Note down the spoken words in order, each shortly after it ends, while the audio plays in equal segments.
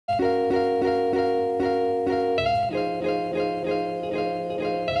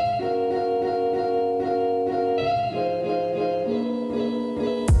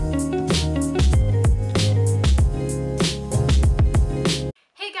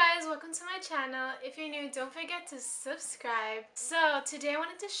guys, welcome to my channel. If you're new, don't forget to subscribe. So today I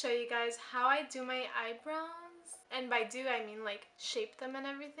wanted to show you guys how I do my eyebrows, and by do I mean like shape them and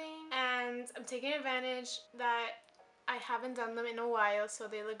everything. And I'm taking advantage that I haven't done them in a while, so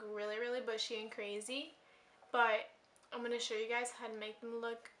they look really bushy and crazy, but I'm gonna show you guys how to make them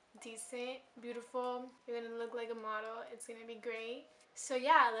look decent, beautiful. You're gonna look like a model. It's gonna be great. So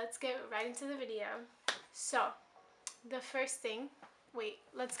yeah, let's get right into the video. So the first thing, wait,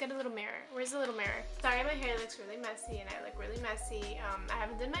 let's get a little mirror. Where's the little mirror? Sorry, my hair looks really messy and I look really messy. I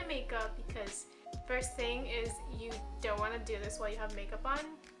haven't done my makeup because first thing is you don't want to do this while you have makeup on,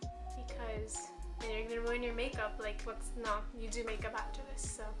 because then you're gonna ruin your makeup. Like, you do makeup after this,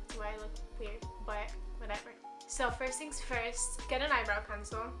 so that's why I look weird, but whatever. So first things first, get an eyebrow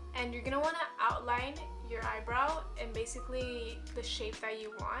pencil and you're gonna want to outline your eyebrow and basically the shape that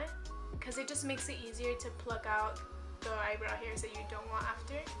you want, because it just makes it easier to pluck out the eyebrow hairs that you don't want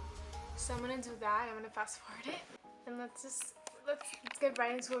after. So I'm gonna do that. I'm gonna fast forward it, and let's get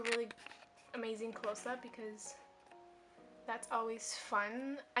right into a really amazing close-up, because that's always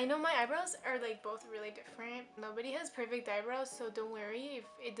fun. I know my eyebrows are like both really different. Nobody has perfect eyebrows, so don't worry if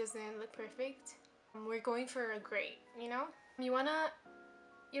it doesn't look perfect. We're going for a great, you know? You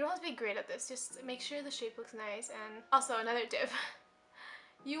don't have to be great at this, just make sure the shape looks nice. And also another tip,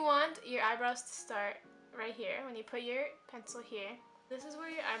 you want your eyebrows to start right here. When you put your pencil here, this is where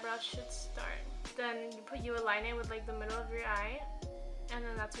your eyebrows should start. Then you align it with like the middle of your eye, and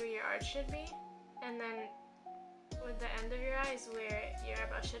then that's where your arch should be. And then with the end of your eye is where your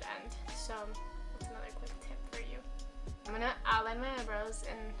eyebrow should end. So that's another quick tip for you. I'm gonna outline my eyebrows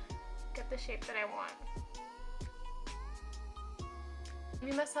and get the shape that I want. If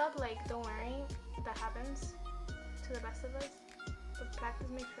you mess up, like, don't worry, that happens to the best of us, but practice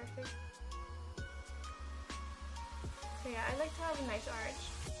makes perfect. So yeah, I like to have a nice arch.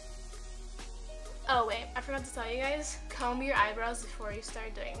 Oh wait, I forgot to tell you guys, comb your eyebrows before you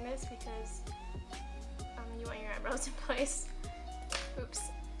start doing this, because you want your eyebrows in place. Oops.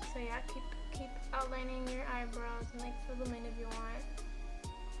 So yeah, keep outlining your eyebrows and like fill them in if you want.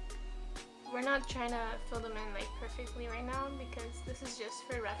 We're not trying to fill them in like perfectly right now, because this is just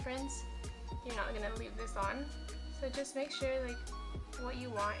for reference. You're not gonna leave this on. So just make sure like what you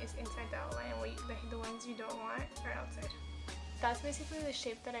want is inside the outline, and the ones you don't want are outside. That's basically the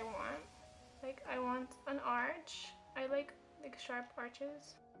shape that I want. Like, I want an arch. I like sharp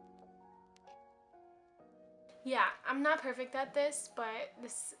arches. Yeah, I'm not perfect at this, but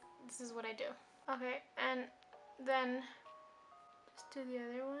this is what I do. Okay, and then just do the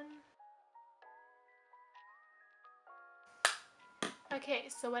other one. Okay,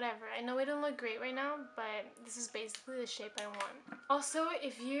 so whatever. I know it don't look great right now, but this is basically the shape I want. Also,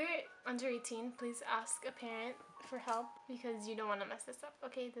 if you're under 18, please ask a parent for help, because you don't want to mess this up.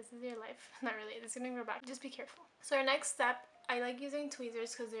 Okay, this is your life. Not really. It's gonna grow back. Just be careful. So our next step, I like using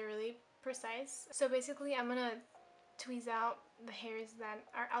tweezers because they're really precise. So basically, I'm gonna tweeze out the hairs that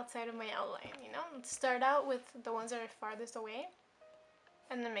are outside of my outline, you know? Start out with the ones that are farthest away,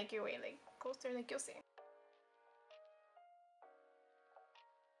 and then make your way like closer, like you'll see.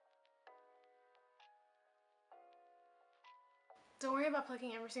 Don't worry about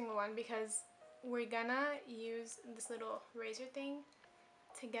plucking every single one, because we're gonna use this little razor thing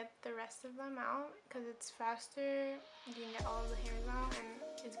to get the rest of them out, because it's faster, you can get all of the hairs out,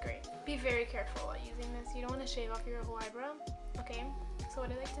 and it's great. Be very careful while using this. You don't want to shave off your whole eyebrow, okay? So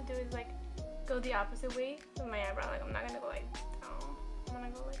what I like to do is like go the opposite way with my eyebrow. Like, I'm not gonna go like down. I'm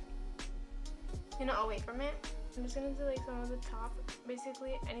gonna go like, you know, away from it. I'm just gonna do like some of the top,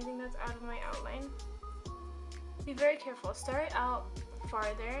 basically anything that's out of my outline. Be very careful. Start out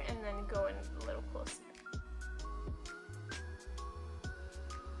farther and then go in a little closer.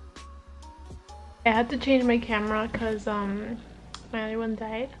 I had to change my camera because my other one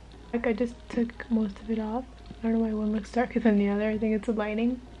died. Like, I just took most of it off. I don't know why one looks darker than the other. I think it's the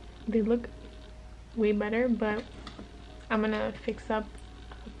lighting. They look way better, but I'm gonna fix up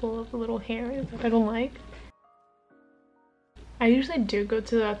a couple of little hairs that I don't like. I usually do go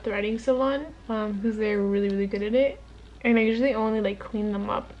to the threading salon because they're really good at it, and I usually only like clean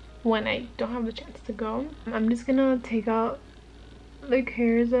them up when I don't have the chance to go. I'm just gonna take out like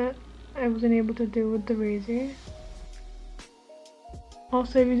hairs that I wasn't able to do with the razor.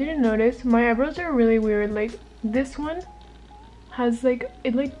 Also, if you didn't notice, my eyebrows are really weird. Like, this one has like,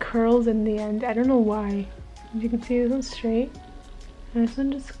 it like curls in the end. I don't know why. As you can see, this one's straight, and this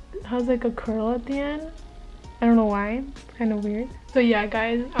one just has like a curl at the end. I don't know why. It's kind of weird. So yeah,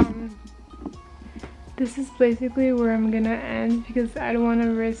 guys, this is basically where I'm gonna end, because I don't want to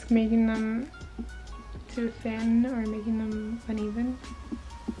risk making them too thin or making them uneven.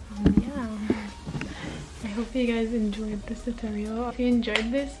 yeah. I hope you guys enjoyed this tutorial. If you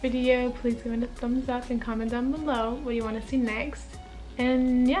enjoyed this video, please give it a thumbs up and comment down below what you want to see next.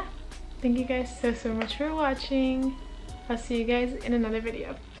 And yeah, thank you guys so much for watching. I'll see you guys in another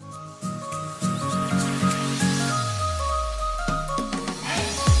video.